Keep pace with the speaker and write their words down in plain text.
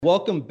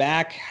Welcome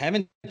back. I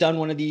haven't done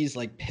one of these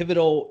like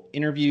pivotal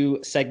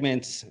interview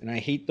segments, and I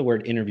hate the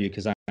word interview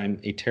because I'm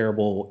a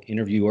terrible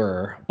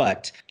interviewer,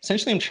 but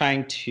essentially I'm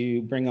trying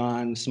to bring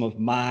on some of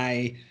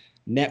my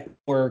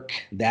network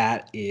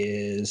that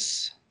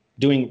is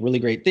doing really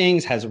great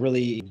things, has a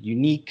really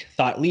unique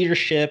thought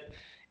leadership,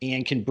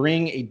 and can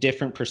bring a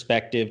different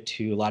perspective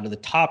to a lot of the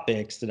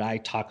topics that I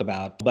talk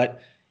about.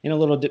 But in a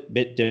little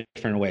bit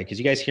different way, because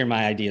you guys hear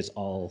my ideas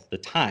all the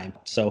time.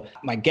 So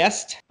my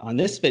guest on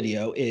this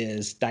video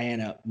is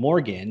Diana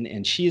Morgan,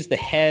 and she is the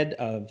head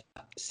of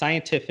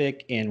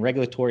scientific and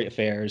regulatory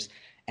affairs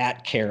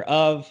at Care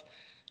of.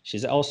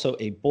 She's also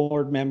a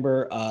board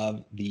member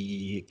of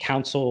the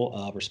Council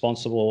of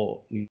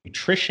Responsible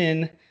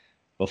Nutrition.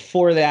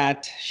 Before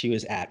that, she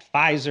was at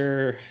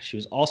Pfizer. She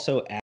was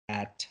also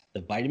at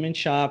the Vitamin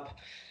Shoppe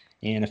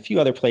and a few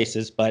other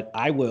places, but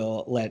I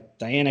will let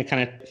Diana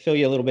kind of fill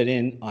you a little bit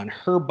in on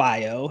her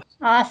bio.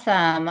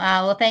 Awesome.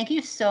 Well, thank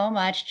you so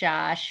much,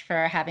 Josh,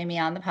 for having me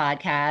on the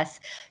podcast.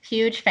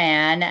 Huge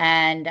fan.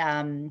 And,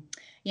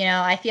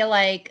 I feel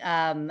like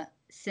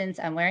since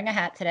I'm wearing a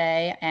hat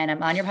today and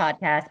I'm on your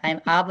podcast,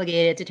 I'm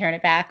obligated to turn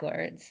it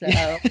backwards.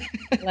 So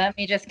let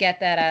me just get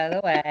that out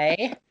of the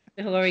way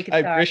before we can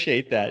I start.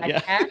 appreciate that.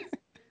 Yeah.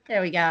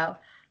 There we go.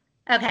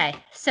 Okay,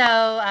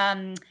 so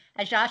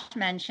as Josh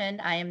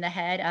mentioned, I am the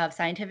head of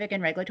scientific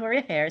and regulatory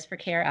affairs for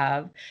Care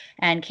of.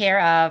 And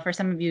Care of, for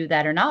some of you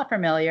that are not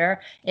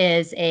familiar,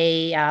 is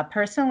a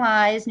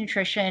personalized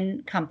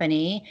nutrition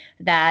company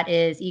that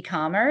is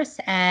e-commerce.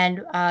 And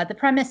the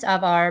premise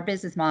of our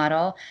business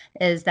model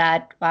is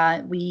that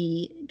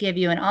we give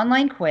you an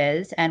online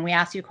quiz and we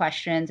ask you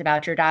questions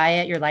about your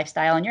diet, your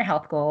lifestyle, and your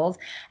health goals.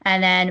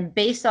 And then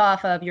based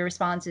off of your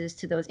responses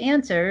to those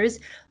answers,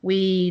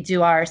 we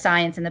do our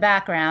science in the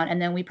background,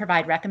 and then we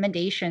provide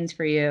recommendations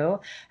for you,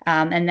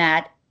 and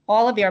that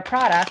all of your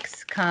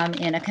products come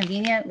in a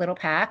convenient little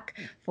pack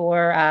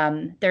for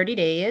 30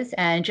 days,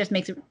 and it just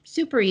makes it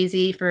super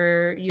easy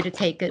for you to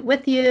take it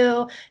with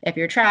you if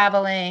you're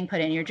traveling, put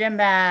it in your gym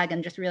bag,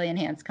 and just really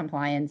enhance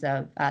compliance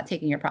of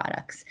taking your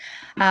products.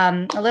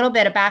 A little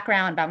bit of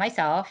background about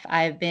myself.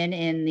 I've been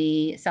in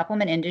the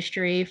supplement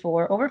industry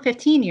for over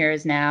 15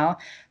 years now.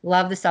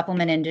 Love the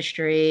supplement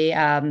industry.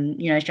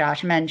 As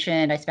Josh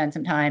mentioned, I spent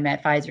some time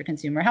at Pfizer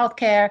Consumer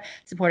Healthcare,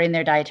 supporting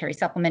their dietary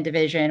supplement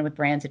division with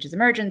brands such as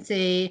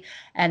Emergen-C,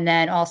 and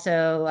then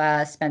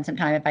also spent some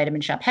time at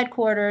Vitamin Shoppe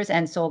headquarters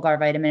and Solgar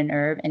Vitamin and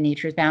Herb and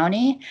Nature's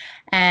Bounty.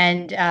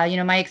 And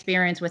my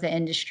experience with the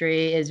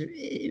industry is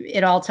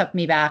it all took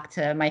me back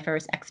to my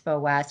first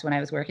Expo West when I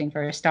was working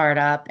for a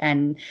startup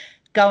and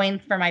going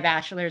for my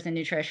bachelor's in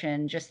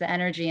nutrition. Just the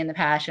energy and the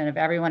passion of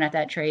everyone at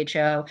that trade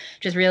show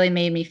just really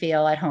made me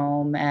feel at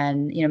home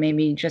and, made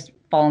me just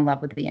fall in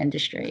love with the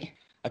industry.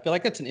 I feel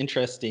like that's an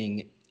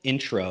interesting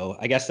intro.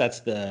 I guess that's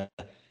the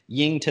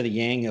yin to the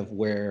yang of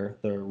where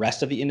the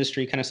rest of the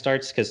industry kind of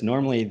starts, because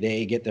normally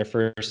they get their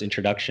first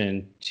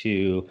introduction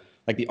to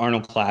like the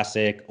Arnold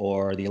Classic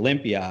or the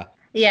Olympia.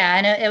 Yeah,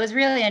 and it was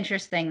really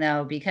interesting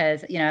though,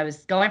 because I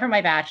was going for my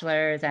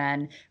bachelor's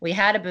and we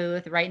had a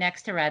booth right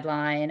next to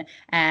Redline.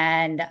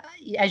 And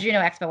as you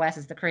know, Expo West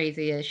is the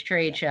craziest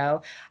trade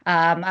show.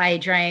 I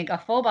drank a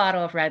full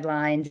bottle of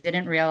Redline,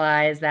 didn't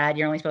realize that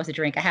you're only supposed to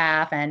drink a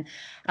half. And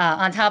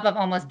on top of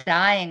almost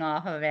dying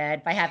off of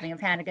it by having a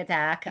panic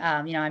attack,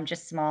 I'm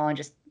just small and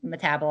just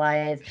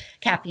metabolize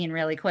caffeine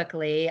really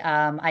quickly.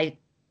 I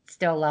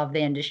still love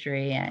the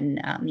industry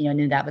and,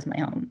 knew that was my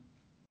home.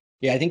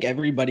 Yeah, I think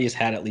everybody has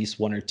had at least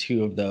one or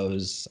two of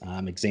those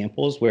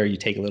examples where you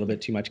take a little bit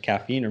too much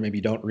caffeine, or maybe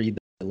you don't read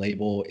the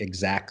label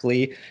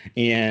exactly,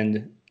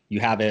 and you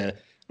have I don't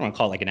want to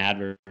call it like an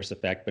adverse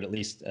effect, but at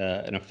least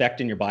an effect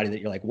in your body that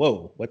you're like,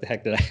 whoa, what the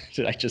heck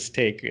did I just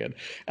take?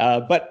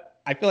 But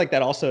I feel like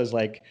that also is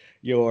like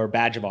your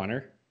badge of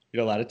honor,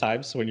 a lot of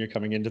times when you're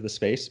coming into the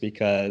space,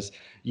 because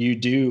you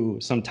do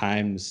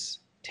sometimes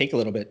take a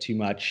little bit too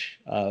much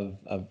of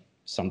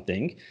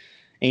something.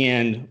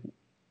 And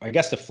I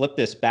guess to flip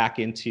this back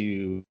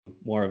into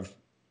more of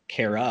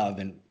Care of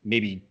and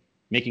maybe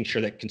making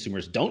sure that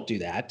consumers don't do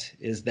that,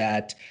 is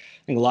that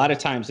I think a lot of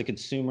times the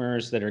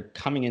consumers that are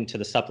coming into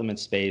the supplement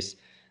space,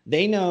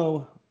 they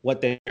know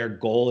what their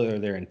goal or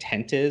their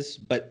intent is,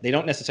 but they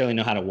don't necessarily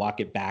know how to walk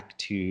it back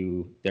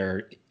to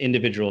their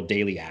individual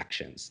daily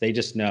actions. They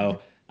just know,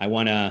 I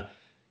want to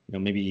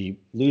maybe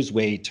lose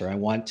weight, or I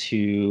want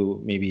to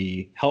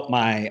maybe help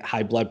my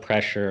high blood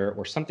pressure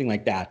or something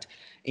like that.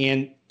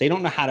 And they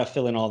don't know how to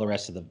fill in all the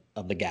rest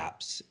of the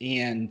gaps.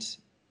 And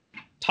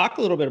talk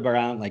a little bit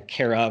around like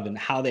Care of and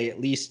how they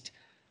at least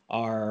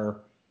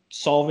are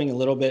solving a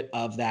little bit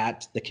of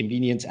that, the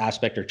convenience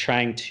aspect, or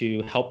trying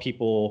to help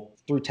people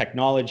through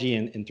technology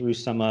and through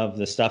some of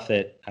the stuff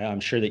that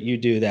I'm sure that you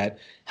do that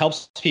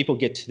helps people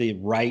get to the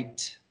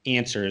right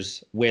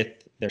answers with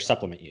their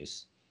supplement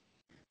use.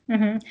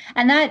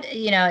 And that,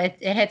 it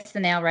hits the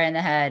nail right in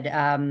the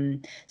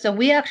head. So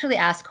we actually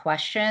ask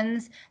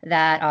questions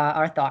that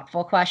are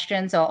thoughtful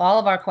questions. So all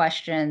of our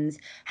questions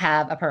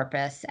have a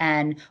purpose,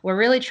 and we're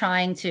really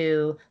trying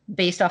to,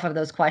 based off of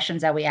those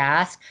questions that we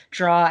ask,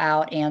 draw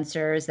out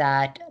answers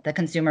that the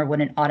consumer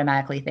wouldn't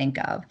automatically think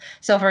of.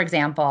 So, for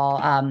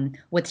example,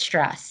 with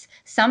stress,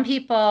 some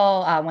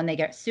people, when they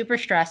get super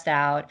stressed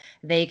out,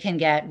 they can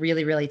get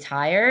really, really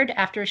tired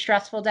after a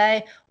stressful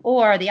day,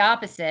 or the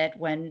opposite,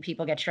 when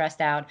people get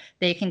stressed out,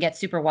 they can get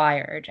super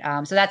wired.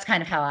 So that's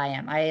kind of how I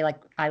am. I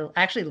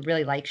actually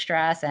really like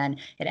stress, and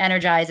it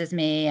energizes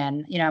me.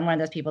 And, I'm one of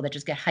those people that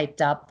just get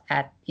hyped up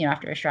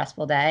after a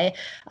stressful day.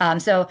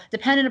 So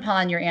depending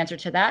upon your answer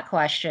to that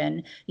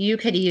question, you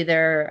could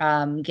either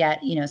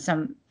get,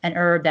 an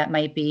herb that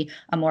might be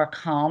a more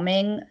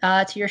calming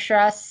to your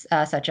stress,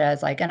 such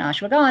as like an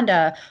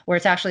ashwagandha, where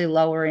it's actually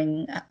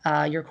lowering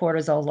your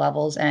cortisol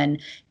levels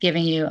and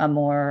giving you a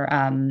more,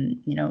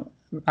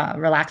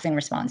 relaxing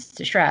response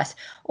to stress.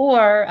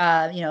 Or,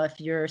 if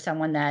you're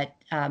someone that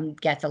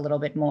gets a little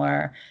bit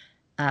more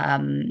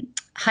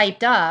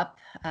hyped up,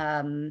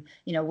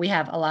 we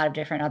have a lot of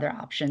different other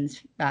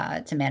options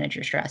to manage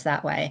your stress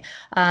that way.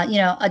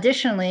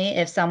 Additionally,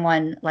 if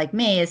someone like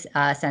me is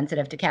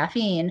sensitive to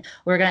caffeine,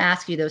 we're going to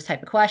ask you those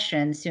type of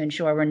questions to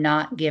ensure we're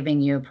not giving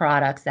you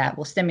products that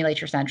will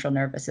stimulate your central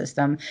nervous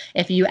system.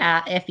 If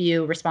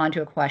you respond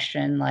to a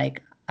question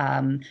like,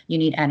 you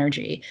need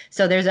energy.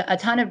 So there's a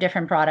ton of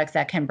different products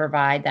that can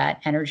provide that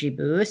energy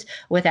boost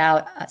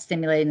without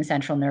stimulating the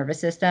central nervous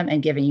system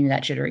and giving you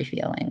that jittery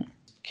feeling.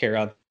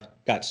 Care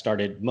got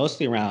started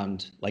mostly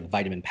around like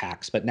vitamin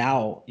packs, but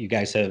now you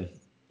guys have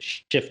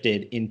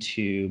shifted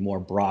into more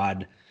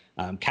broad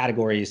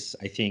categories.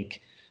 I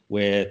think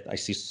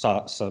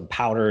saw some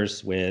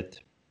powders with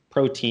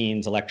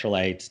proteins,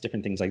 electrolytes,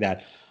 different things like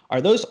that. Are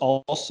those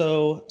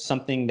also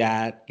something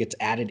that gets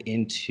added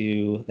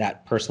into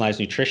that personalized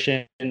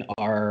nutrition?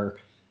 Are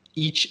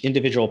each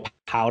individual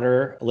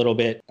powder a little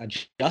bit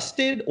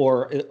adjusted,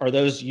 or are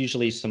those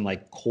usually some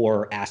like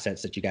core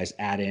assets that you guys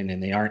add in,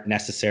 and they aren't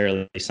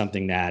necessarily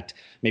something that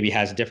maybe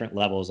has different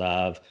levels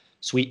of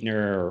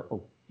sweetener or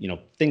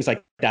things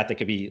like that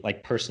could be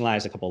like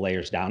personalized a couple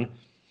layers down?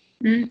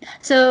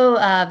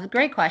 So,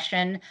 great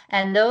question.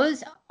 And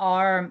those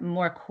are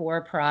more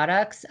core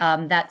products.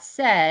 That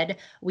said,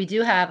 we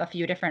do have a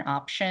few different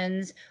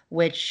options,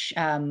 which,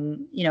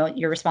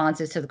 your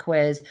responses to the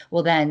quiz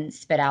will then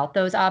spit out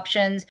those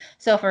options.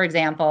 So, for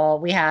example,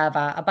 we have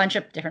a bunch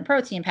of different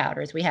protein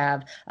powders. We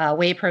have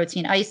whey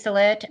protein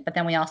isolate, but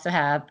then we also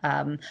have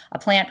a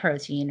plant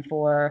protein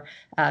for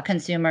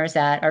consumers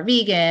that are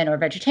vegan or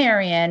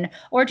vegetarian,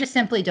 or just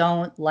simply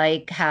don't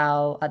like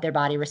how their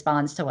body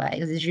responds to whey.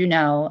 Because as you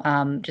know,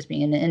 just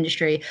being in the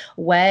industry,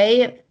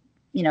 whey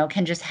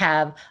can just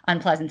have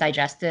unpleasant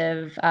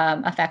digestive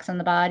effects on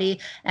the body.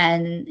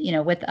 And,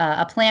 with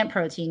a plant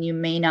protein, you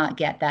may not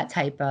get that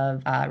type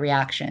of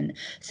reaction.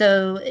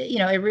 So,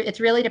 it's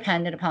really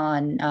dependent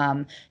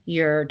upon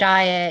your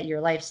diet,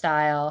 your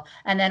lifestyle,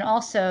 and then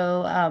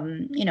also,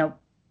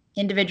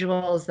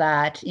 individuals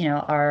that,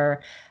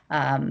 are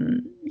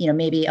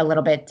maybe a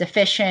little bit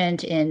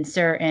deficient in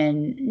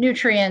certain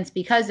nutrients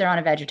because they're on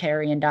a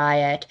vegetarian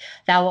diet.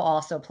 That will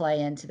also play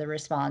into the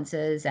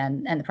responses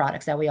and the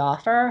products that we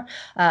offer.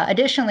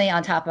 Additionally,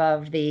 on top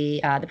of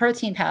the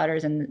protein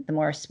powders and the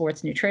more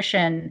sports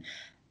nutrition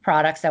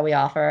products that we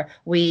offer,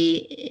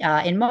 we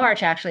in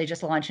March actually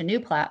just launched a new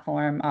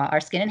platform,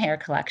 our skin and hair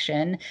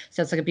collection.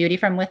 So it's like a beauty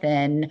from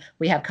within.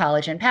 We have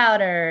collagen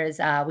powders.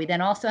 We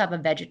then also have a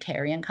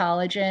vegetarian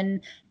collagen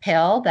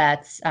pill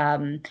that's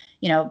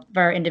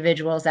for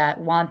individuals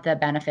that want the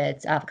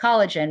benefits of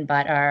collagen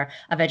but are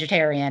a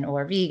vegetarian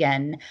or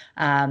vegan.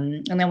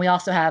 And then we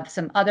also have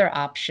some other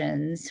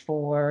options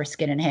for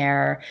skin and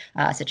hair,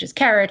 such as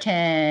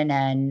keratin,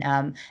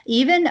 and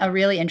even a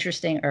really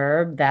interesting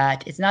herb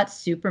that is not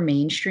super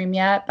mainstream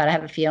yet, but I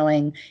have a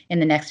feeling in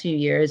the next few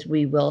years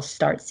we will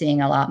start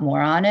seeing a lot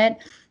more on it.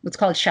 It's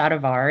called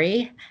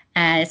shatavari,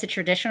 and it's a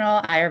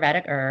traditional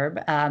Ayurvedic herb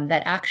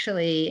that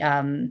actually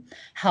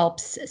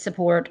helps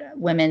support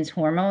women's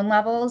hormone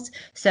levels.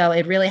 So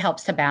it really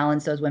helps to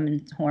balance those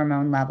women's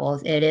hormone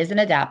levels. It is an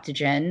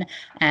adaptogen,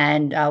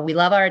 and we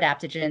love our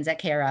adaptogens at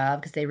Care of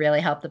because they really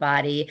help the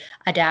body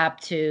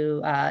adapt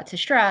to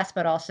stress,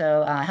 but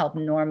also help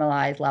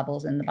normalize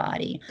levels in the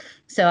body.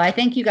 So I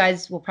think you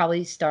guys will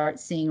probably start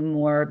seeing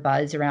more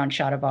buzz around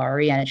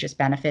shatavari, and it just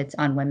benefits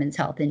on women's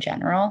health in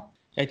general.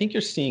 I think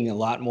you're seeing a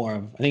lot more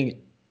of, I think,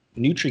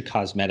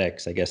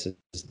 nutri-cosmetics, I guess,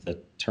 is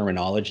the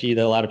terminology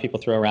that a lot of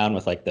people throw around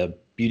with, like the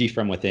beauty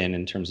from within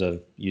in terms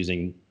of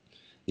using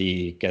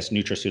the, I guess,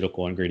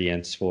 nutraceutical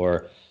ingredients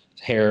for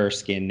hair,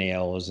 skin,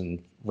 nails,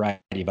 and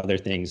variety of other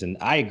things. And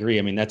I agree.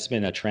 I mean, that's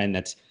been a trend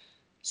that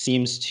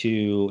seems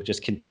to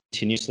just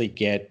continuously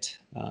get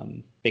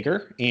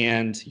bigger.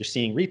 And you're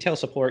seeing retail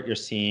support. You're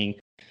seeing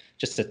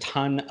just a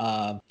ton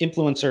of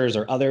influencers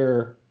or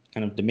other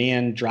kind of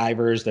demand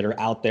drivers that are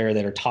out there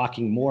that are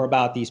talking more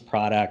about these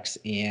products.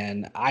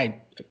 And I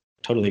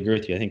totally agree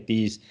with you. I think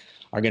these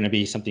are going to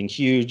be something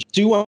huge.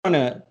 Do want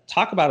to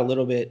talk about a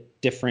little bit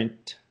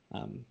different, I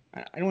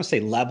don't want to say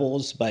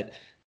levels, but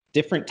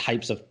different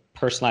types of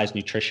personalized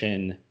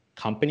nutrition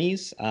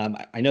companies.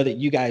 I know that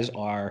you guys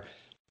are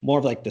more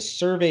of like the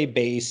survey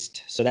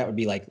based. So that would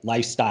be like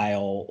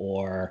lifestyle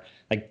or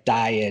like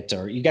diet,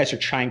 or you guys are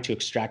trying to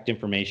extract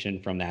information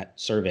from that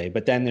survey.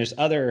 But then there's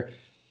other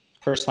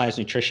personalized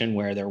nutrition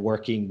where they're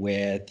working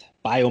with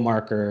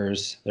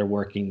biomarkers, they're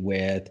working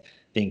with,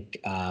 I think,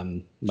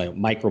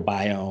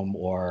 microbiome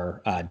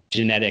or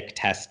genetic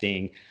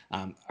testing.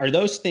 Are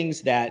those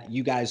things that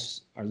you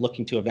guys are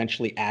looking to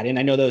eventually add in?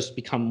 I know those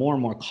become more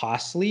and more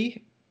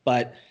costly,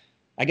 but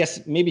I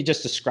guess maybe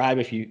just describe,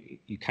 if you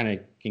kind of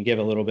can give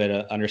a little bit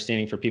of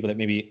understanding for people that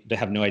maybe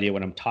have no idea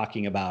what I'm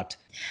talking about.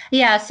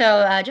 Yeah,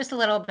 so just a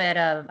little bit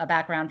of a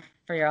background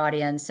for your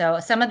audience. So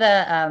some of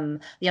the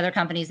other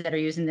companies that are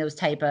using those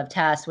type of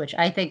tests, which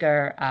I think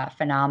are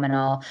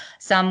phenomenal,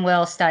 some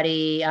will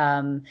study,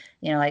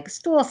 like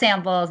stool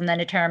samples and then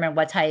determine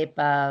what type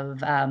of,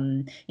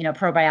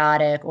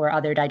 probiotic or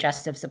other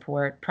digestive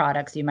support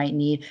products you might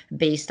need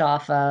based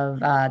off of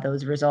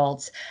those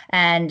results.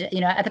 And,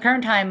 at the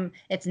current time,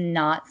 it's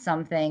not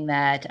something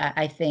that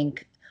I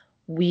think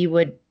we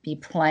would be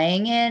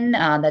playing in.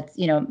 That's,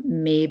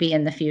 maybe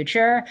in the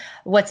future.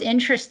 What's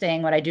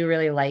interesting, what I do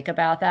really like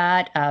about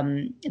that,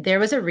 there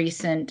was a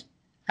recent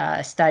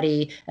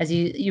study, as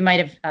you might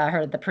have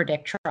heard of the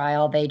PREDICT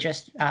trial. They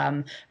just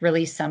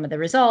released some of the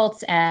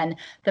results, and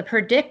the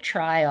PREDICT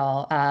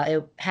trial,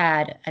 it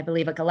had, I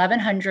believe, like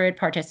 1,100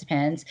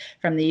 participants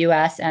from the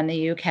U.S. and the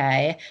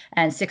U.K.,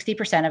 and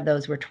 60% of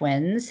those were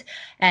twins.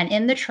 And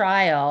in the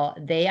trial,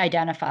 they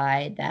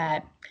identified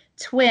that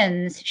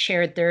twins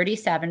shared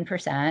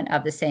 37%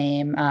 of the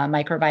same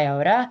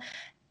microbiota,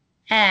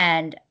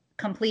 and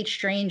complete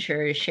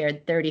strangers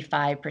shared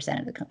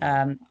 35% of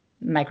the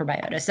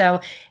microbiota. So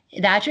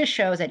that just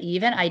shows that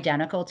even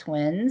identical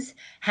twins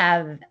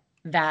have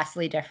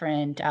vastly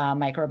different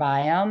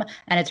microbiome,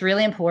 and it's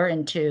really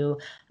important to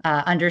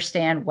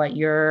understand what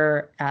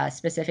your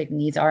specific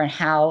needs are and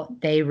how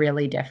they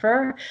really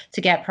differ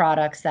to get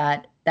products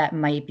that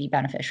might be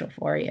beneficial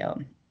for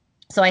you.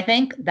 So I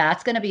think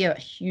that's going to be a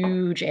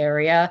huge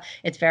area.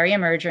 It's very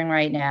emerging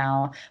right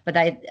now, but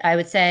I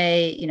would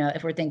say,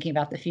 if we're thinking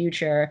about the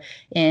future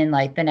in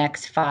like the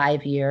next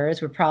 5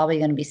 years, we're probably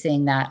going to be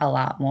seeing that a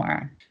lot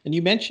more. And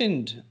you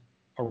mentioned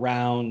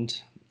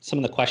around some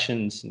of the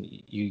questions,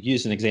 you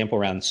used an example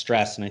around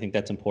stress, and I think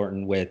that's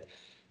important with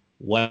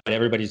what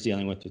everybody's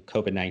dealing with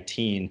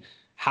COVID-19.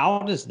 How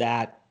does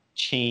that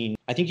change?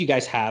 I think you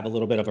guys have a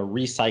little bit of a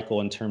recycle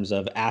in terms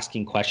of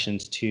asking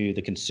questions to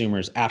the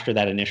consumers after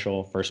that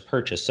initial first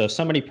purchase. So if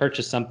somebody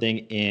purchased something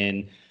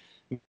in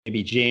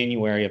maybe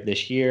January of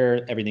this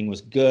year, everything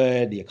was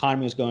good, the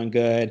economy was going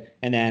good,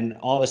 and then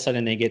all of a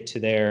sudden they get to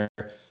their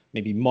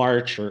maybe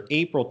March or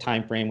April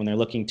timeframe when they're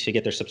looking to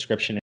get their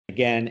subscription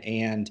again,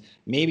 and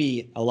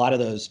maybe a lot of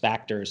those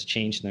factors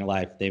changed in their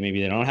life.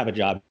 Maybe they don't have a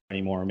job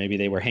anymore, maybe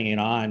they were hanging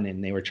on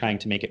and they were trying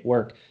to make it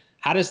work.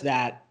 How does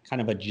that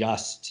kind of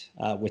adjust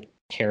with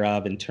Care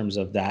of in terms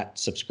of that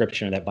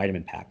subscription or that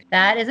vitamin pack?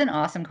 That is an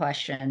awesome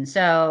question.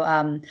 So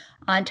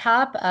on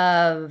top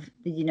of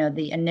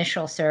the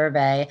initial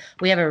survey,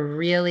 we have a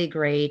really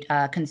great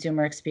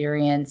consumer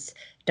experience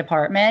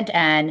department,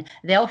 and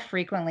they'll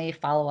frequently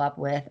follow up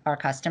with our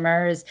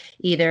customers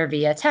either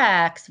via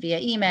text, via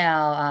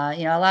email.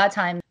 A lot of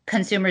times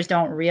consumers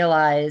don't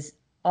realize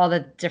all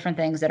the different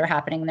things that are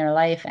happening in their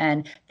life,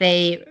 and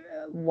they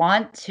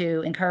want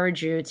to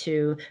encourage you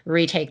to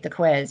retake the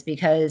quiz,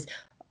 because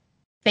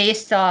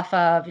based off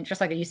of, just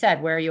like you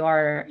said, where you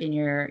are in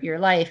your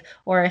life,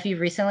 or if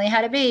you've recently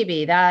had a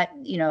baby, that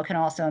can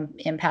also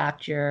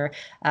impact your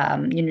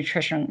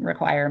nutrition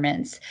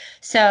requirements.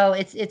 So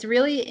it's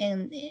really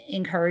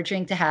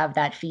encouraging to have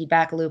that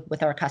feedback loop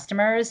with our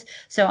customers.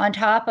 So on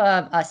top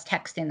of us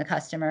texting the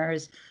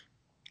customers,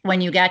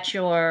 when you get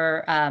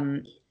your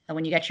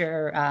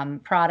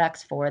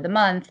products for the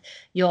month,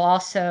 you'll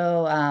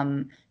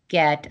also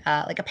get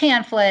like a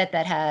pamphlet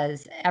that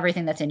has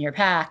everything that's in your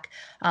pack.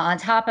 On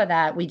top of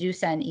that, we do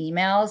send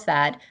emails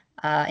that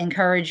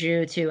encourage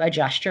you to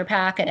adjust your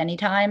pack at any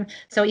time.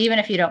 So even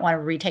if you don't want to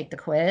retake the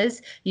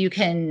quiz, you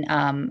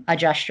can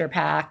adjust your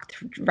pack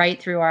right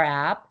through our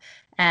app.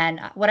 And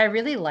what I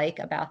really like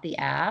about the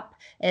app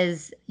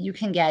is you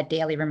can get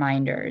daily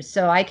reminders.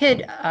 So I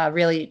could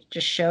really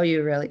just show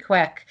you really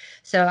quick.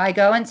 So I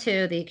go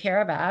into the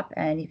Care of app,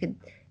 and you can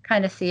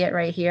kind of see it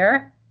right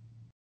here.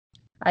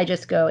 I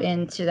just go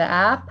into the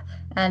app,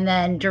 and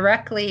then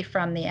directly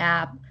from the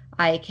app,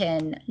 I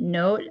can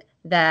note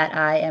that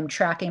I am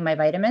tracking my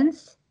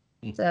vitamins.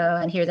 So,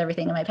 and here's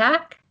everything in my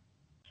pack.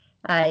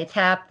 I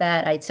tap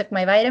that I took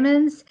my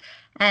vitamins,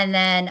 and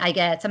then I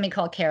get something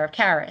called Care of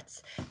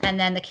Carrots. And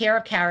then the Care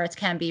of Carrots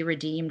can be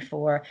redeemed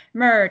for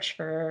merch,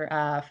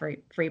 for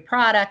free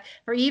product,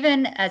 for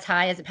even as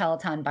high as a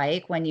Peloton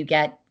bike when you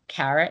get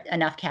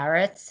enough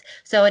carrots.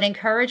 So it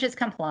encourages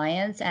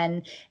compliance.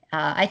 And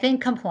I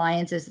think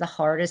compliance is the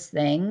hardest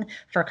thing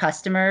for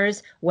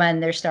customers when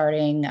they're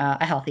starting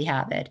a healthy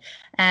habit.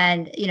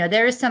 And,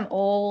 there is some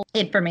old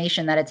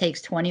information that it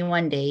takes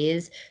 21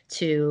 days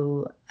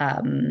to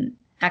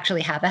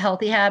actually have a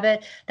healthy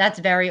habit. That's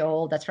very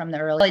old. That's from the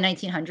early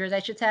 1900s, I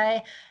should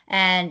say.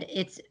 And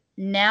it's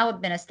now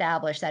been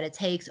established that it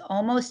takes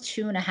almost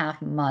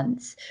 2.5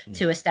 months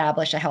to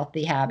establish a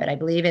healthy habit. I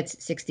believe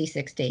it's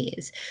 66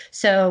 days.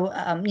 So,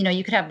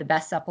 you could have the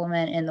best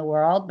supplement in the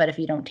world, but if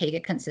you don't take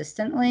it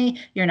consistently,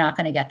 you're not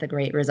going to get the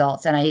great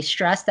results. And I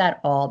stress that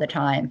all the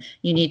time.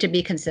 You need to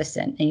be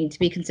consistent. You need to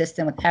be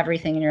consistent with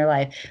everything in your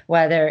life,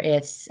 whether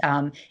it's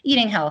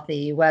eating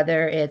healthy,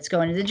 whether it's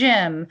going to the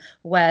gym,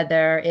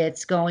 whether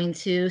it's going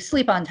to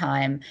sleep on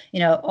time.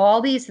 All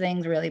these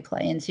things really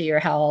play into your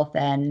health,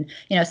 and,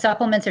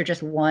 supplements are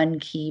just one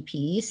key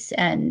piece.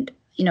 And,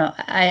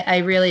 I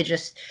really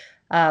just,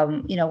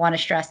 want to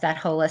stress that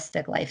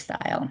holistic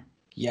lifestyle.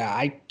 Yeah,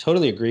 I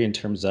totally agree in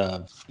terms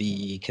of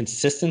the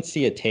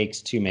consistency it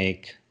takes to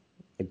make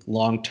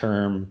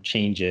long-term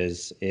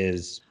changes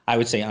is, I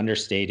would say,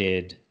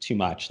 understated too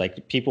much.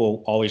 Like,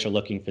 people always are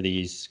looking for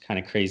these kind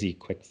of crazy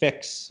quick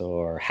fix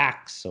or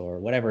hacks or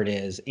whatever it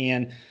is.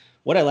 And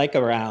what I like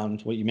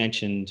around what you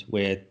mentioned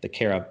with the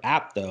Care of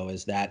app, though,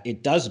 is that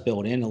it does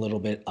build in a little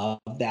bit of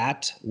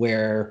that,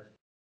 where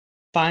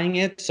buying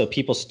it, so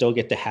people still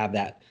get to have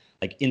that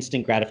like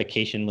instant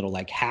gratification little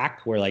like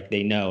hack where like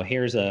they know,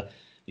 here's a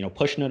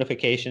push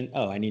notification.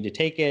 Oh, I need to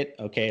take it.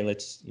 Okay,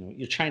 let's,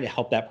 you're trying to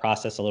help that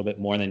process a little bit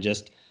more than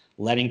just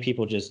letting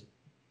people just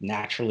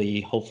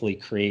naturally, hopefully,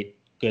 create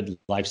good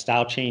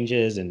lifestyle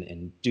changes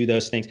and do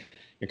those things.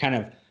 You're kind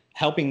of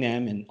helping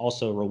them and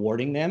also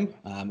rewarding them.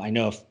 I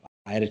know if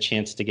I had a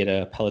chance to get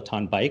a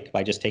Peloton bike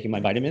by just taking my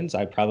vitamins,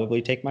 I'd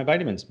probably take my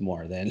vitamins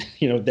more than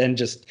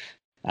just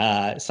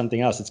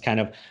something else. It's kind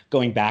of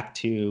going back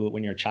to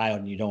when you're a child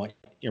and you don't want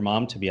your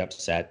mom to be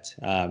upset,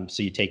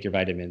 so you take your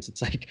vitamins.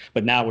 It's like,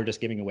 but now we're just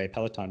giving away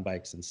Peloton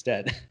bikes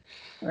instead.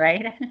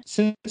 Right.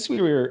 Since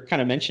we were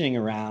kind of mentioning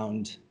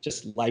around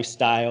just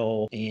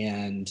lifestyle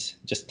and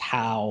just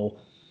how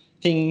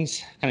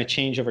things kind of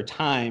change over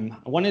time,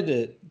 I wanted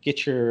to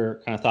get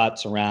your kind of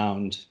thoughts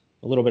around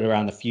a little bit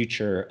around the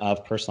future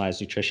of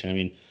personalized nutrition. I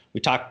mean, we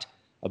talked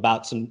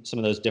about some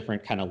of those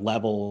different kind of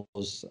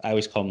levels. I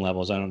always call them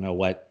levels. I don't know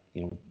what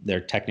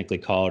they're technically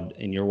called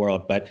in your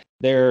world, but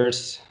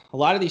there's a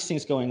lot of these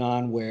things going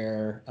on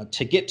where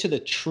to get to the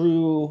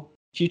true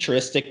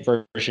futuristic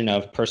version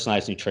of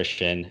personalized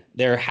nutrition,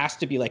 there has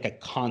to be like a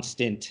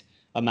constant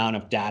amount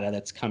of data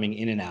that's coming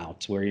in and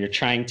out, where you're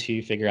trying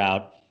to figure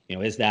out,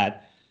 is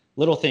that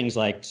little things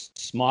like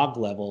smog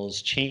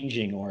levels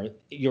changing, or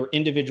your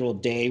individual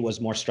day was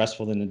more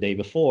stressful than the day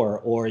before,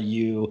 or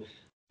you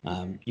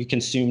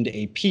consumed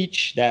a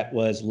peach that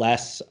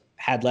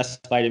had less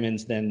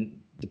vitamins than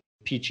the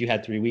peach you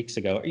had 3 weeks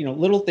ago.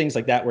 Little things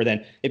like that, where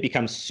then it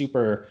becomes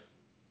super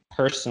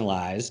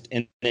personalized.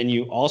 And then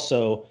you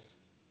also,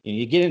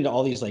 you get into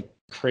all these like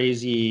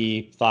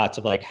crazy thoughts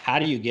of like, how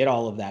do you get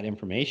all of that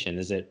information?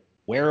 Is it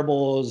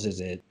wearables?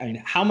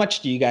 How much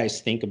do you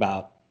guys think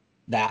about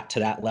that to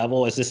that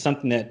level? Is this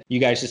something that you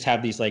guys just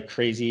have these like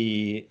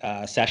crazy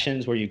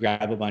sessions where you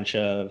grab a bunch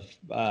of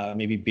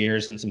maybe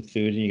beers and some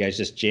food and you guys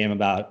just jam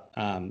about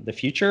the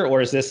future?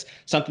 Or is this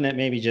something that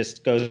maybe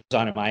just goes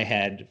on in my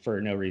head for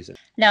no reason?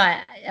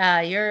 No,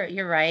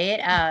 you're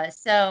right.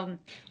 So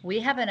we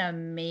have an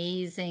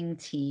amazing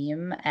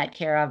team at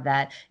Care of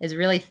that is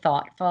really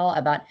thoughtful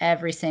about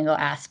every single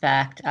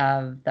aspect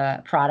of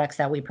the products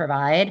that we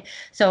provide.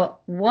 So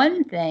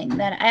one thing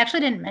that I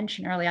actually didn't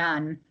mention early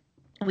on,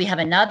 we have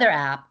another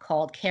app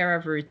called Care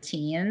of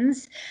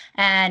Routines,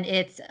 and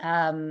it's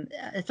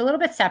a little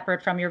bit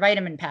separate from your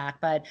vitamin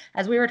pack. But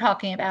as we were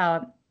talking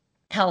about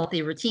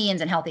healthy routines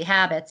and healthy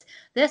habits,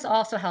 this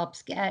also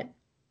helps get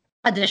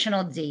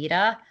additional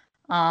data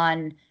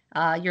on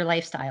your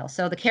lifestyle.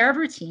 So the Care of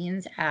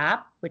Routines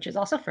app, which is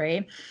also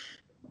free,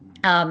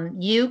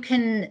 you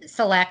can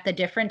select the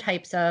different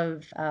types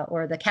of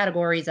or the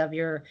categories of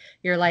your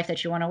life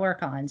that you want to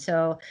work on.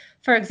 So,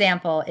 for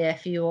example,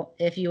 if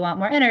you want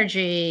more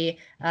energy,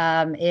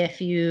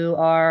 if you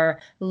are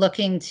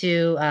looking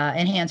to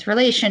enhance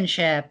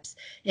relationships,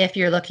 if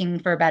you're looking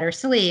for better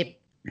sleep,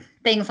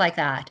 things like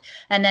that.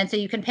 And then so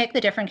you can pick the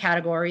different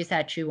categories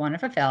that you want to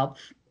fulfill.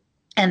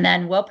 And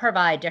then we'll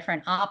provide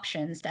different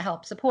options to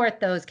help support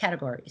those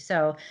categories.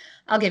 So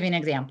I'll give you an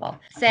example.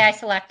 Say I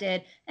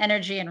selected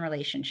energy and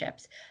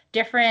relationships.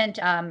 Different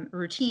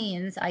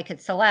routines I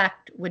could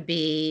select would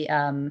be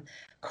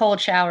cold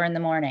shower in the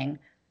morning,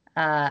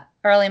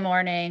 early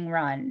morning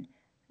run.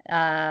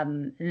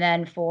 And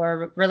then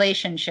for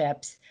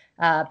relationships,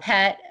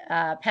 pet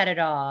a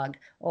dog,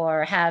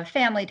 or have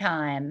family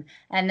time.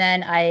 And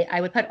then I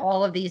would put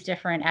all of these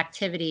different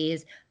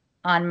activities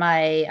on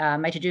my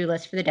my to-do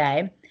list for the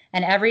day.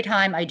 And every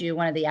time I do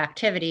one of the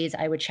activities,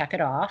 I would check it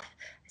off.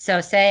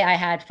 So say I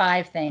had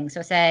 5 things.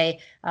 So say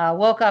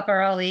woke up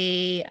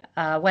early,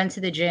 went to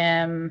the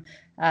gym,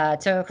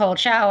 took a cold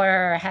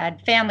shower,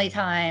 had family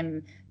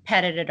time,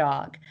 petted a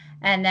dog.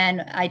 And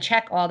then I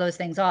check all those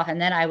things off.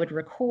 And then I would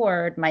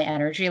record my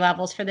energy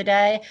levels for the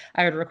day.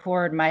 I would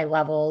record my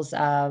levels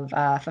of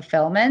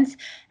fulfillment.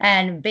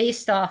 And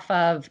based off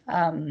of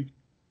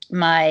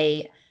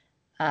my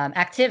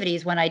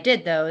activities when I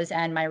did those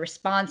and my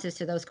responses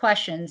to those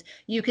questions,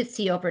 you could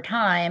see over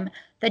time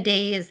the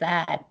days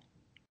that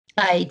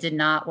I did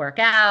not work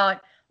out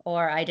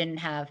or I didn't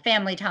have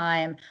family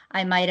time,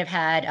 I might have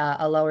had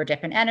a lower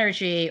dip in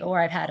energy,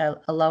 or I've had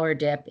a lower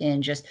dip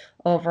in just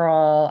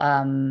overall,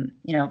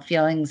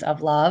 feelings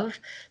of love.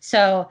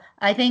 So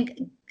I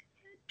think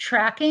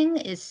tracking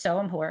is so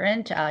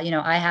important.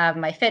 I have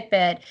my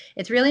Fitbit.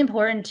 It's really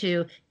important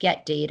to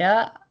get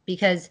data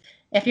because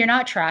if you're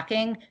not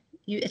tracking,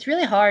 it's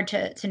really hard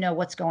to know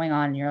what's going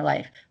on in your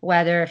life.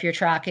 Whether if you're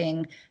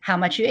tracking how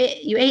much you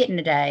ate in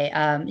a day,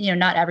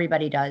 not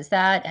everybody does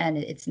that, and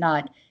it's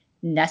not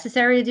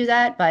necessary to do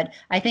that. But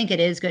I think it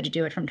is good to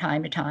do it from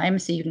time to time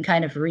so you can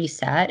kind of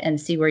reset and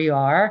see where you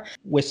are.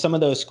 With some of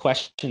those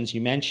questions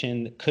you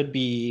mentioned, could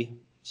be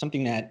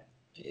something that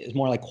is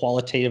more like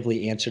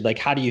qualitatively answered. Like,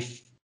 how do you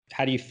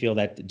feel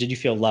that? Did you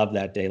feel love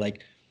that day?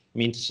 Like, I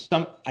mean,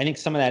 I think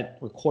some of that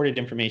recorded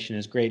information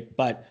is great,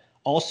 but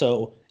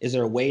also, is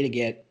there a way to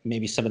get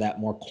maybe some of that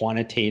more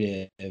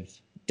quantitative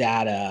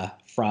data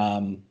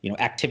from,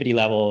 activity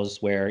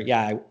levels where,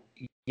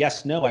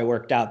 yes, no, I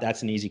worked out.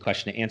 That's an easy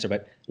question to answer.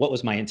 But what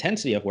was my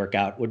intensity of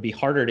workout would be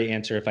harder to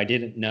answer if I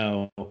didn't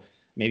know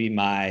maybe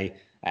my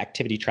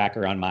activity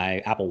tracker on my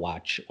Apple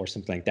Watch or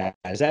something like that.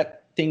 Is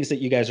that things that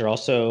you guys are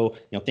also,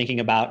 thinking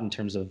about in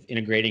terms of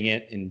integrating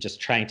it and just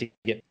trying to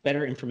get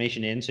better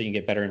information in so you can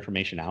get better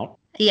information out?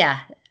 Yeah,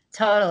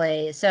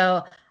 totally.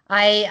 So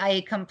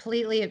I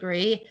completely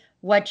agree.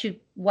 What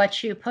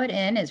you put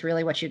in is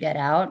really what you get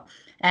out.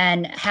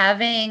 And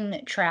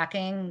having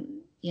tracking,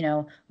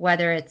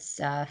 whether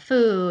it's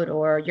food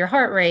or your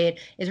heart rate,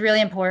 is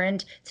really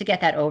important to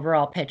get that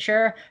overall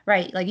picture,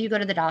 right? Like you go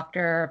to the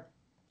doctor,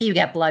 you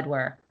get blood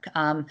work.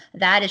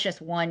 That is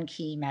just one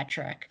key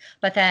metric.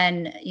 But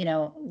then,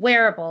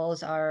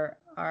 wearables are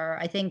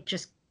I think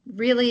just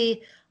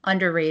really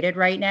underrated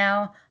right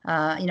now.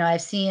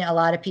 I've seen a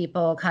lot of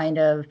people kind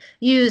of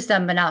use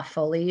them, but not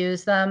fully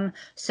use them.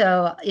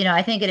 So,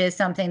 I think it is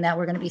something that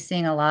we're going to be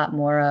seeing a lot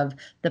more of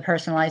the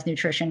personalized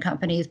nutrition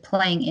companies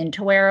playing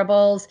into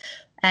wearables.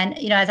 And,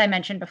 as I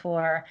mentioned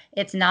before,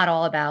 it's not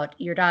all about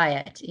your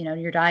diet.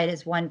 Your diet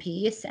is one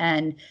piece,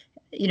 and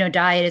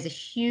diet is a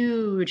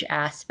huge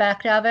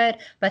aspect of it,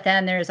 but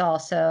then there's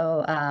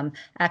also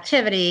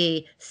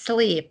activity,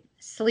 sleep.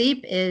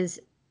 Sleep is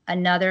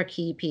another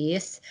key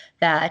piece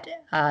that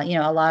a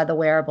lot of the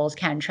wearables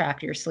can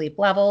track your sleep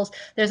levels.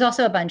 There's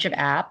also a bunch of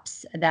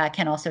apps that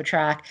can also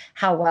track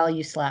how well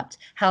you slept,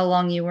 how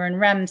long you were in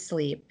REM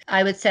sleep.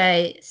 I would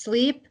say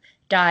sleep,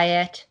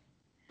 diet,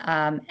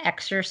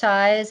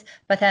 exercise,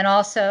 but then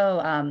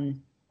also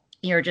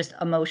your just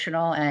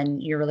emotional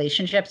and your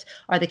relationships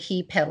are the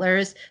key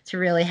pillars to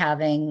really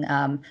having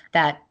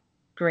that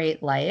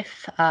great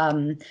life.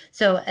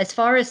 So as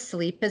far as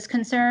sleep is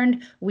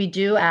concerned, we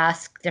do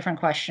ask different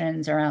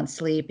questions around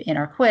sleep in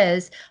our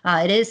quiz.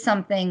 It is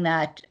something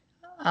that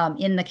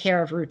in the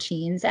Care of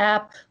Routines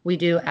app, we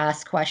do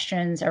ask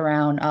questions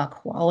around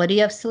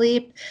quality of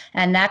sleep,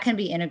 and that can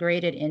be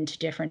integrated into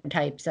different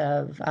types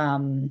of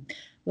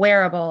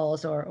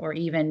wearables or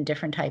even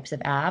different types of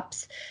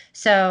apps.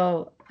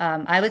 So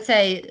I would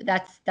say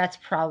that's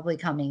probably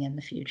coming in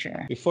the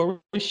future.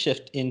 Before we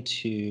shift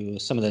into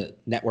some of the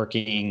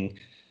networking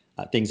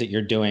things that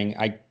you're doing,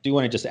 I do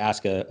want to just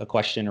ask a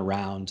question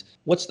around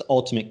what's the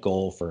ultimate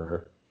goal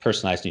for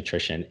personalized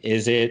nutrition?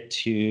 Is it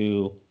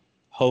to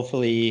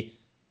hopefully,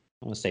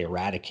 I don't want to say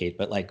eradicate,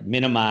 but like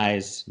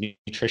minimize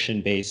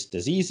nutrition-based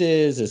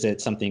diseases? Is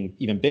it something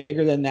even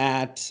bigger than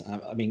that?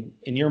 I mean,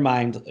 in your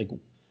mind, like,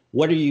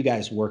 what are you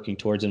guys working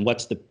towards, and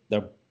what's the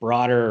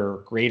broader or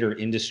greater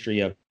industry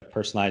of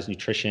personalized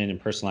nutrition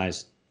and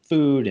personalized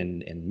food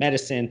and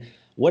medicine?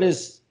 What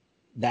is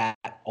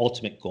that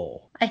ultimate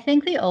goal? I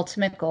think the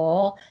ultimate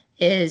goal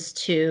is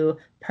to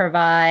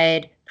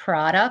provide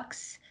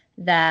products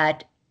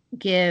that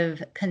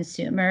give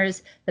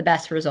consumers the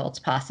best results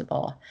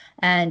possible.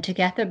 And to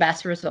get the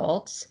best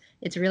results,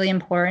 it's really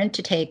important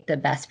to take the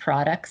best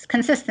products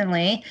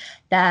consistently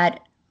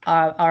that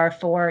are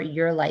for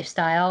your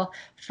lifestyle,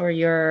 for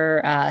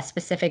your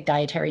specific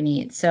dietary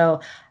needs. So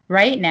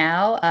right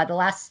now,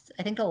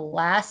 I think the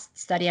last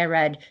study I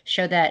read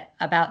showed that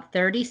about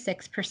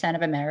 36%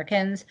 of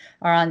Americans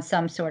are on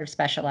some sort of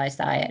specialized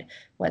diet,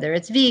 whether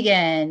it's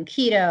vegan,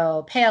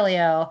 keto,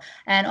 paleo,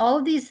 and all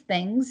of these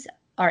things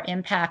are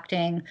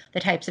impacting the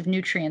types of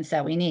nutrients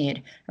that we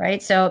need,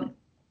 right? So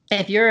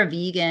if you're a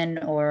vegan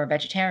or a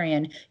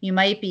vegetarian, you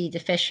might be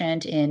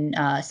deficient in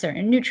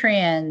certain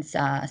nutrients,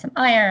 some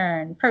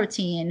iron,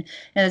 protein.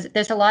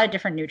 There's a lot of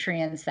different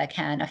nutrients that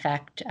can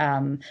affect,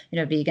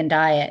 vegan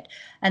diet.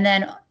 And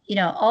then,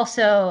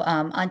 also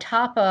on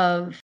top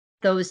of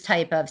those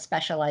type of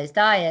specialized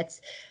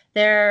diets,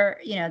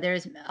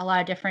 there's a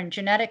lot of different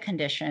genetic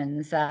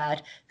conditions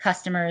that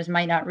customers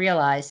might not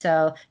realize.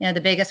 So, the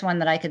biggest one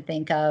that I could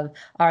think of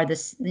are the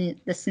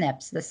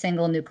SNPs, the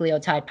single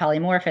nucleotide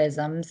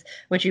polymorphisms,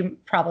 which you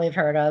probably have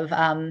heard of.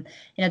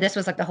 This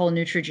was like the whole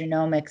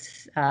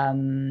nutrigenomics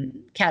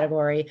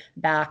category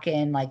back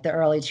in like the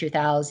early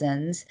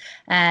 2000s.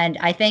 And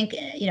I think,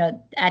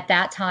 at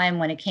that time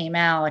when it came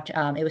out,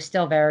 it was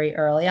still very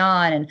early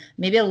on and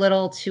maybe a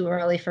little too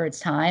early for its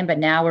time. But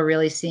now we're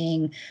really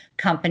seeing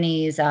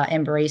companies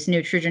embrace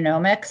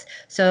nutrigenomics.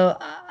 So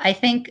I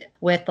think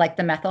with like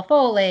the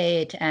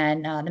methylfolate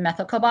and the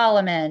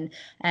methylcobalamin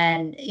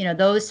and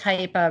those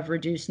type of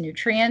reduced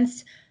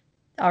nutrients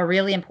are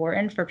really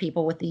important for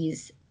people with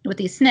these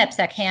SNPs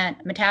that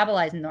can't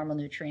metabolize normal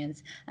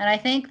nutrients. And I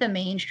think the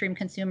mainstream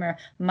consumer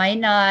might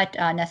not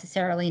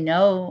necessarily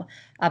know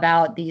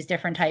about these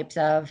different types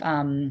of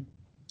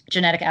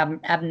genetic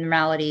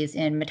abnormalities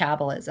in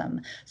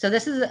metabolism. So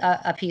this is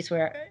a piece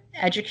where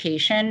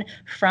education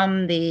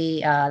from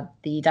the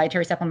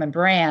dietary supplement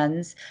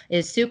brands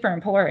is super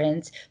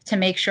important to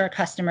make sure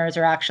customers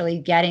are actually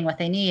getting what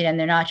they need and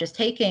they're not just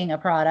taking a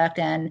product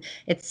and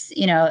it's,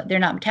 they're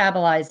not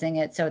metabolizing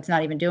it, so it's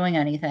not even doing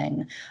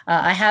anything.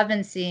 I have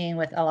been seeing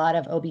with a lot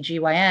of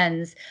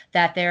OBGYNs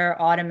that they're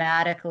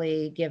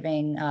automatically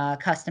giving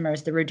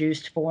customers the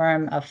reduced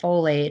form of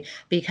folate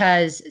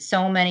because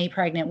so many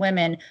pregnant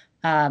women,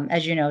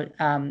 as you know,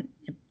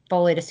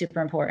 folate is super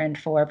important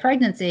for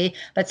pregnancy,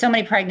 but so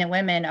many pregnant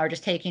women are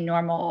just taking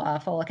normal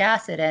folic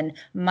acid and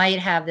might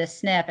have this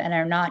SNP and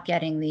are not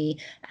getting the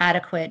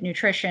adequate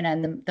nutrition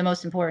and the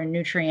most important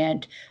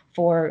nutrient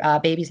for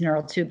baby's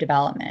neural tube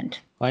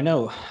development. Well, I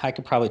know I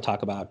could probably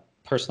talk about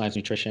personalized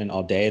nutrition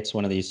all day. It's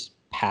one of these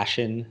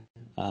passion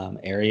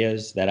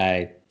areas that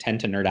I tend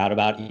to nerd out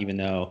about, even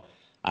though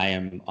I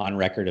am on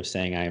record of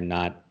saying I am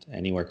not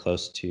anywhere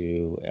close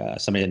to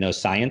somebody that knows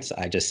science.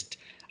 I just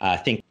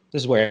think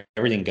this is where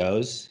everything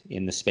goes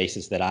in the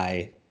spaces that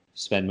I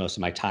spend most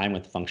of my time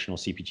with functional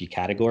CPG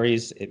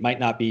categories. It might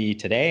not be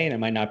today and it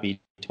might not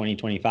be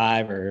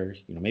 2025 or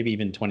maybe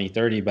even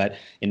 2030, but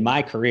in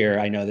my career,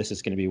 I know this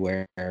is going to be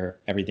where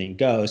everything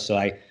goes. So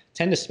I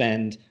tend to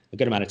spend a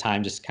good amount of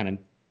time just kind of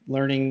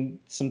learning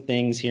some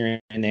things here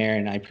and there.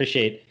 And I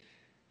appreciate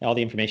all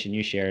the information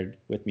you shared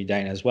with me,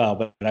 Diana, as well.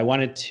 But I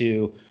wanted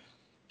to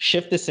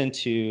shift this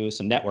into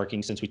some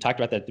networking, since we talked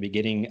about that at the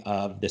beginning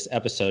of this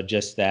episode,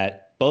 just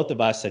that both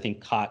of us, I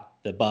think, caught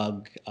the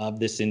bug of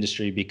this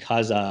industry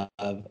because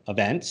of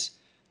events.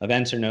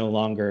 Events are no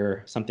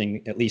longer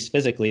something, at least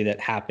physically, that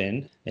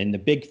happen in the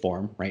big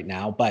form right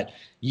now. But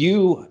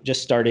you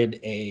just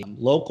started a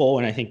local,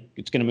 and I think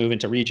it's going to move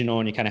into regional,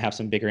 and you kind of have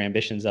some bigger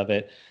ambitions of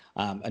it,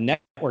 a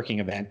networking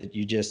event that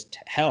you just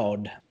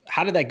held.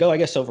 How did that go, I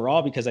guess,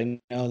 overall? Because I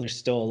know there's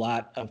still a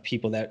lot of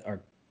people that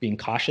are being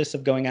cautious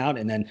of going out.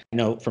 And then,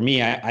 for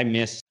me, I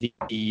miss the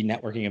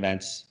networking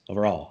events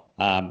overall.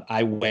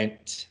 I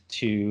went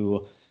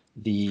to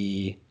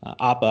the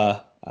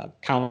APA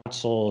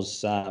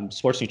Council's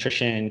sports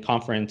nutrition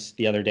conference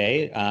the other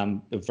day,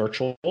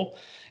 virtual.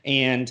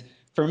 And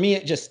for me,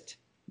 it just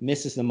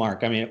misses the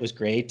mark. I mean, it was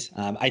great.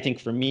 I think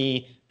for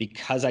me,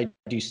 because I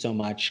do so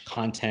much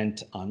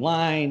content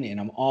online and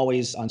I'm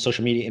always on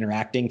social media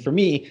interacting, for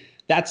me,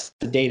 that's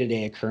the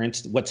day-to-day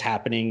occurrence. What's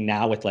happening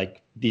now with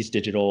like these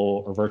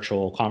digital or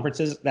virtual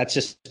conferences, that's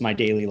just my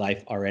daily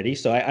life already.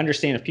 So I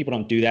understand if people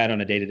don't do that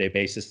on a day-to-day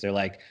basis, they're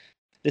like,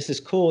 this is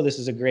cool, this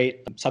is a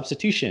great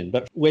substitution.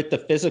 But with the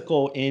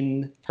physical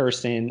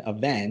in-person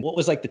event, what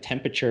was like the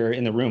temperature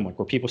in the room? Like,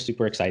 were people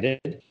super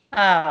excited?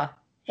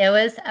 It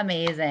was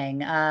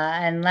amazing.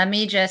 And let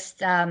me just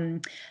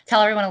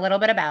tell everyone a little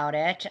bit about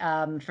it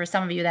for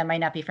some of you that might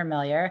not be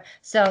familiar.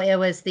 So it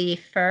was the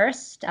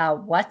first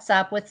What's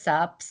Up with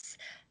Sups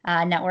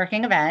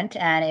networking event,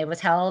 and it was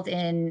held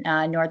in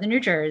northern New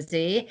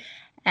Jersey.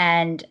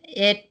 And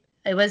it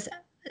was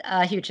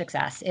a huge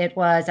success. It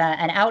was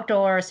an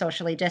outdoor,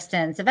 socially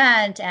distanced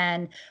event,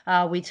 and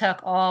we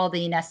took all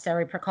the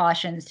necessary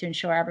precautions to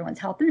ensure everyone's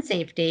health and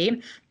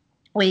safety.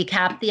 We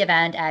capped the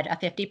event at a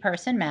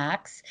 50-person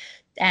max.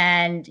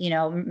 And,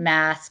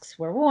 masks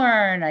were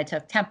worn. I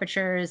took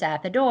temperatures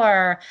at the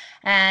door,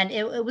 and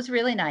it was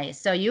really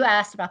nice. So you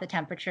asked about the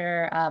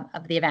temperature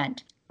of the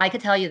event. I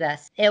could tell you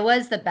this. It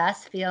was the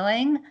best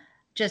feeling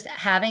just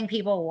having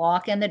people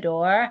walk in the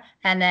door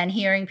and then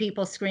hearing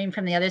people scream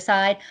from the other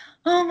side,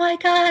 "Oh my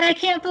God, I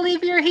can't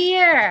believe you're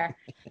here."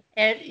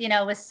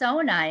 It was so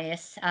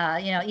nice,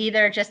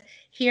 either just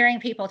hearing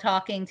people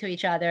talking to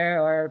each other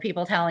or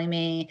people telling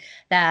me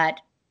that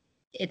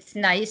it's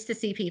nice to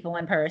see people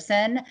in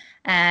person,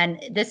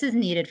 and this is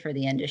needed for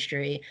the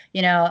industry.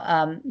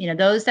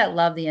 Those that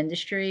love the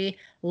industry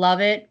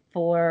love it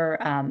for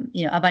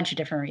a bunch of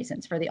different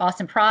reasons, for the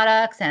awesome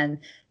products and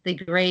the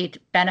great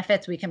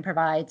benefits we can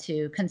provide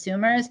to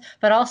consumers,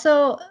 but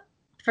also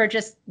for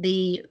just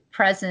the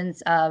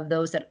presence of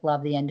those that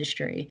love the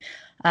industry.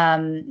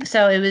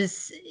 So it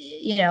was,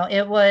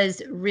 it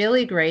was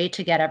really great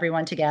to get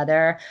everyone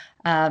together.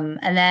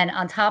 And then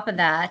on top of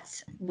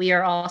that, we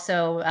are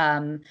also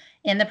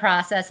in the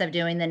process of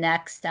doing the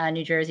next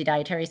New Jersey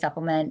Dietary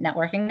Supplement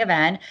Networking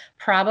event,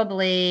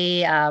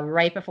 probably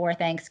right before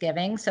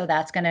Thanksgiving. So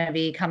that's going to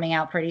be coming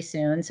out pretty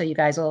soon. So you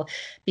guys will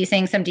be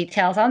seeing some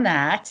details on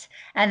that.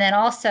 And then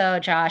also,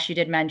 Josh, you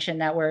did mention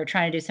that we're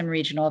trying to do some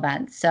regional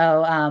events.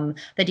 So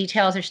the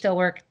details are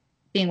still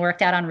being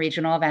worked out on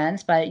regional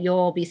events, but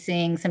you'll be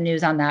seeing some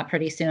news on that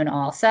pretty soon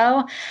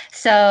also.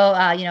 So,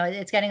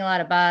 it's getting a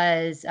lot of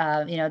buzz.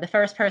 The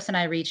first person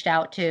I reached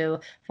out to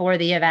for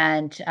the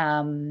event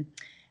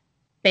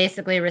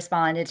basically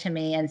responded to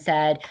me and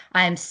said,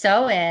 I'm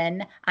so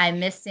in, I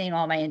miss seeing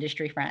all my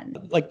industry friends.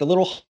 Like the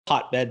little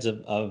hotbeds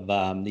of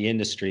the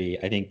industry,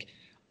 I think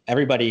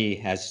everybody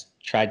has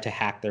tried to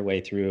hack their way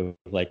through,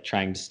 like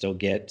trying to still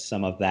get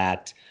some of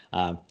that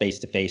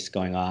face-to-face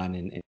going on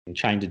and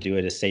trying to do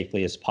it as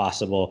safely as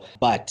possible.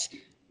 But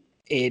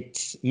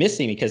it's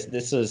missing because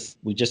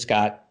we just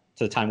got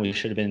to the time we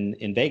should have been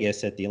in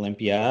Vegas at the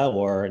Olympia,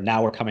 or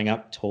now we're coming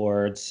up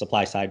towards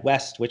Supply Side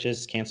West, which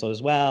is canceled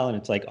as well. And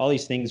it's like all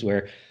these things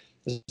where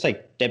it's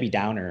like Debbie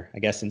Downer, I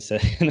guess, in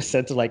the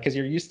sense of like, because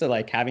you're used to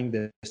like having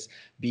this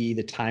be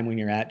the time when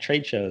you're at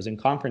trade shows and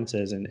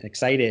conferences and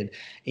excited.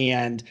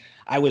 And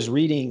I was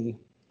reading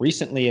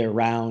recently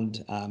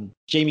around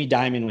Jamie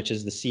Dimon, which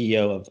is the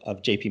CEO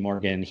of JP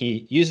Morgan.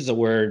 He uses a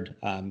word,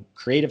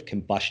 creative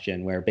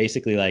combustion, where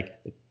basically like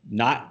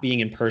not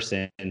being in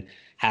person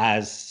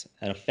has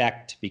an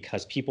effect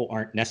because people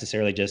aren't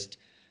necessarily just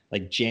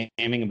like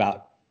jamming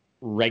about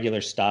regular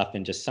stuff,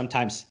 and just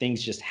sometimes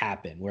things just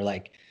happen where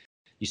like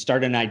you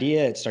start an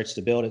idea, it starts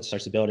to build,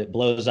 it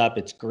blows up,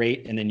 it's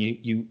great, and then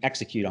you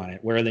execute on it.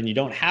 Where then you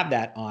don't have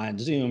that on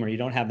Zoom, or you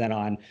don't have that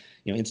on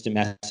instant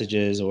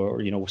messages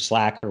or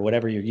Slack or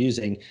whatever you're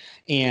using.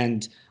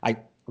 And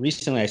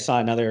recently I saw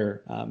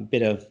another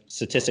bit of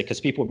statistic, because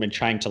people have been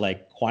trying to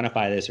like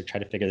quantify this or try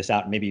to figure this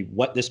out, maybe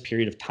what this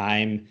period of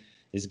time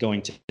is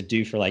going to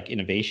do for like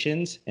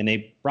innovations. And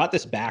they brought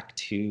this back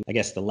to, I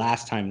guess, the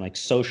last time like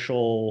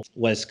social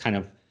was kind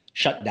of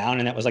shut down,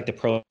 and that was like the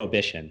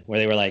prohibition, where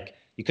they were like,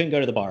 you couldn't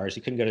go to the bars,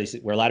 you couldn't go to these,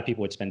 where a lot of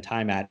people would spend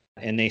time at.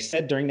 And they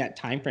said during that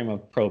time frame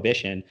of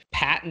prohibition,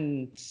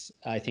 patents,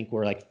 I think,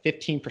 were like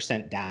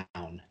 15%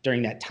 down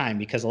during that time,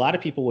 because a lot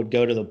of people would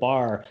go to the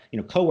bar,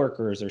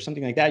 coworkers or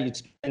something like that. You'd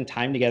spend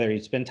time together,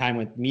 you'd spend time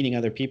with meeting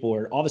other people,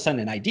 or all of a sudden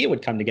an idea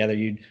would come together.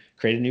 You'd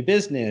create a new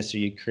business, or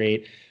you'd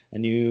create a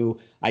new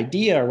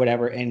idea or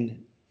whatever.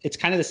 And it's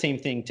kind of the same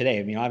thing today.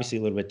 I mean, obviously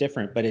a little bit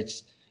different, but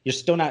you're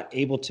still not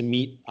able to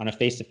meet on a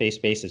face-to-face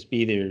basis, be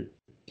either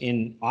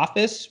in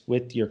office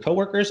with your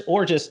coworkers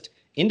or just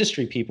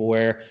industry people,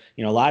 where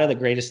a lot of the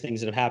greatest things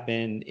that have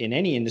happened in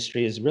any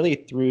industry is really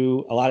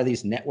through a lot of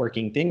these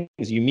networking things.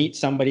 You meet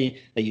somebody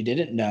that you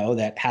didn't know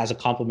that has a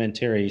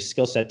complementary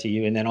skill set to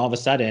you, and then all of a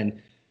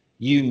sudden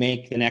you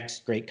make the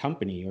next great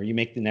company, or you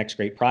make the next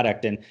great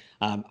product. And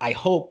I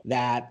hope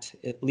that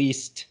at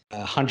least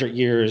 100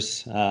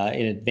 years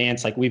in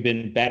advance, like we've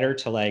been better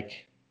to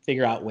like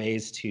figure out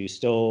ways to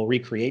still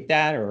recreate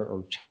that,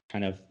 or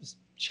kind of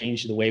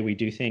change the way we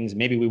do things.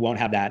 Maybe we won't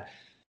have that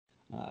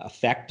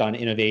effect on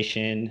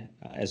innovation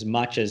as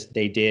much as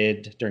they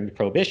did during the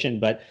prohibition,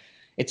 but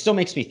it still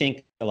makes me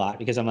think a lot,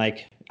 because I'm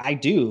like, I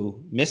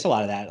do miss a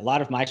lot of that. A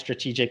lot of my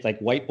strategic like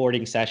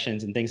whiteboarding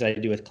sessions and things I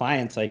do with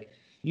clients, like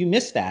you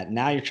miss that.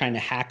 Now you're trying to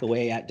hack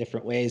away at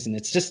different ways, and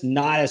it's just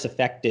not as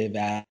effective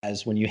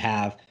as when you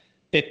have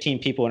 15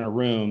 people in a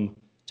room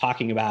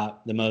talking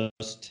about the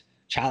most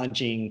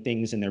challenging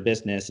things in their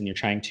business and you're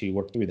trying to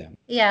work through them.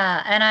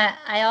 Yeah, and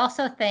I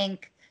also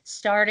think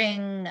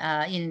starting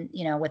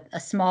with a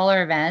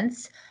smaller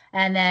events,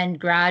 and then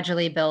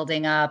gradually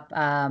building up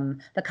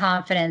the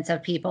confidence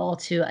of people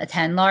to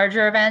attend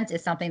larger events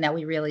is something that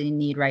we really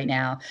need right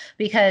now,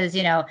 because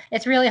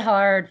it's really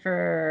hard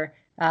for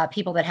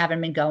people that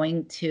haven't been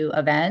going to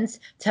events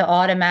to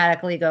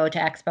automatically go to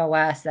Expo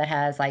West that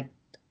has like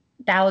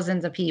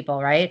thousands of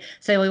people, right?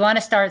 So we want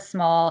to start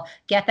small,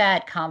 get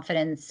that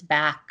confidence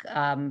back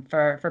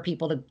for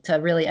people to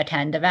really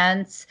attend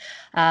events,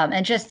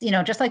 and just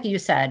like you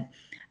said,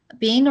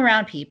 being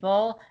around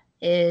people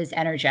is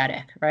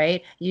energetic,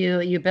 right?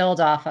 You build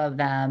off of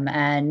them,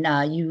 and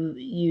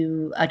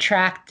you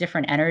attract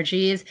different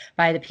energies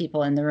by the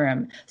people in the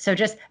room. So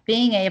just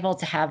being able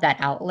to have that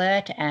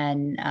outlet,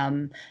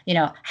 and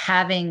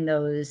having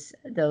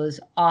those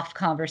off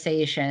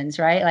conversations,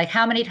 right? Like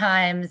how many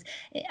times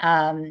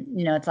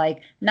it's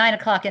like 9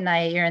 o'clock at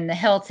night, you're in the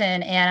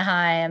Hilton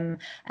Anaheim,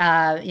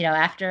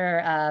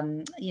 after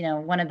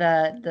one of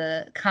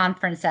the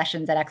conference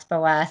sessions at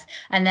Expo West,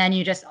 and then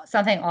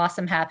something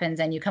awesome happens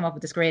and you come up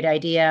with this great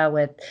idea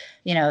with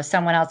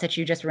someone else that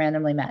you just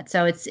randomly met.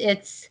 So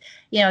it's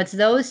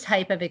those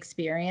type of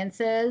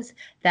experiences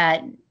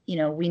that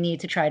we need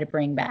to try to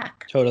bring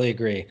back. Totally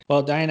agree.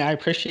 Well, Diana, I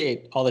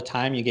appreciate all the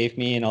time you gave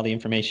me and all the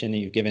information that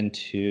you've given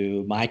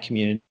to my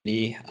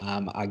community.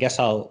 I guess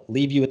I'll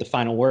leave you with the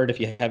final word if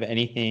you have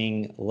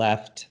anything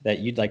left that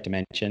you'd like to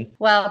mention.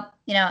 Well,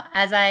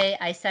 as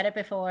I said it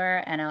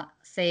before, and I'll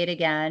say it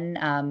again,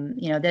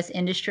 this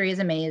industry is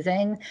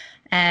amazing.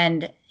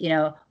 And,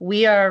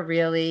 we are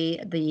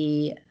really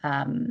the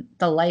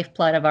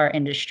lifeblood of our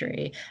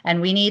industry.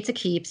 And we need to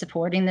keep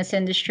supporting this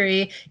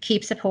industry,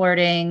 keep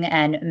supporting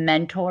and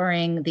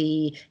mentoring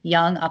the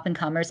young up and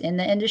comers in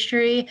the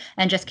industry,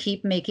 and just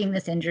keep making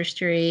this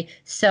industry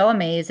so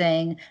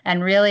amazing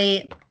and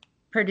really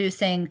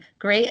producing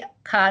great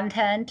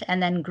content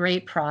and then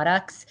great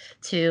products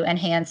to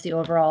enhance the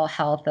overall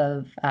health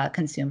of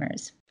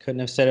consumers.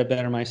 Couldn't have said it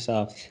better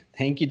myself.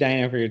 Thank you,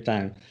 Diana, for your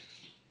time.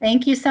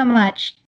 Thank you so much.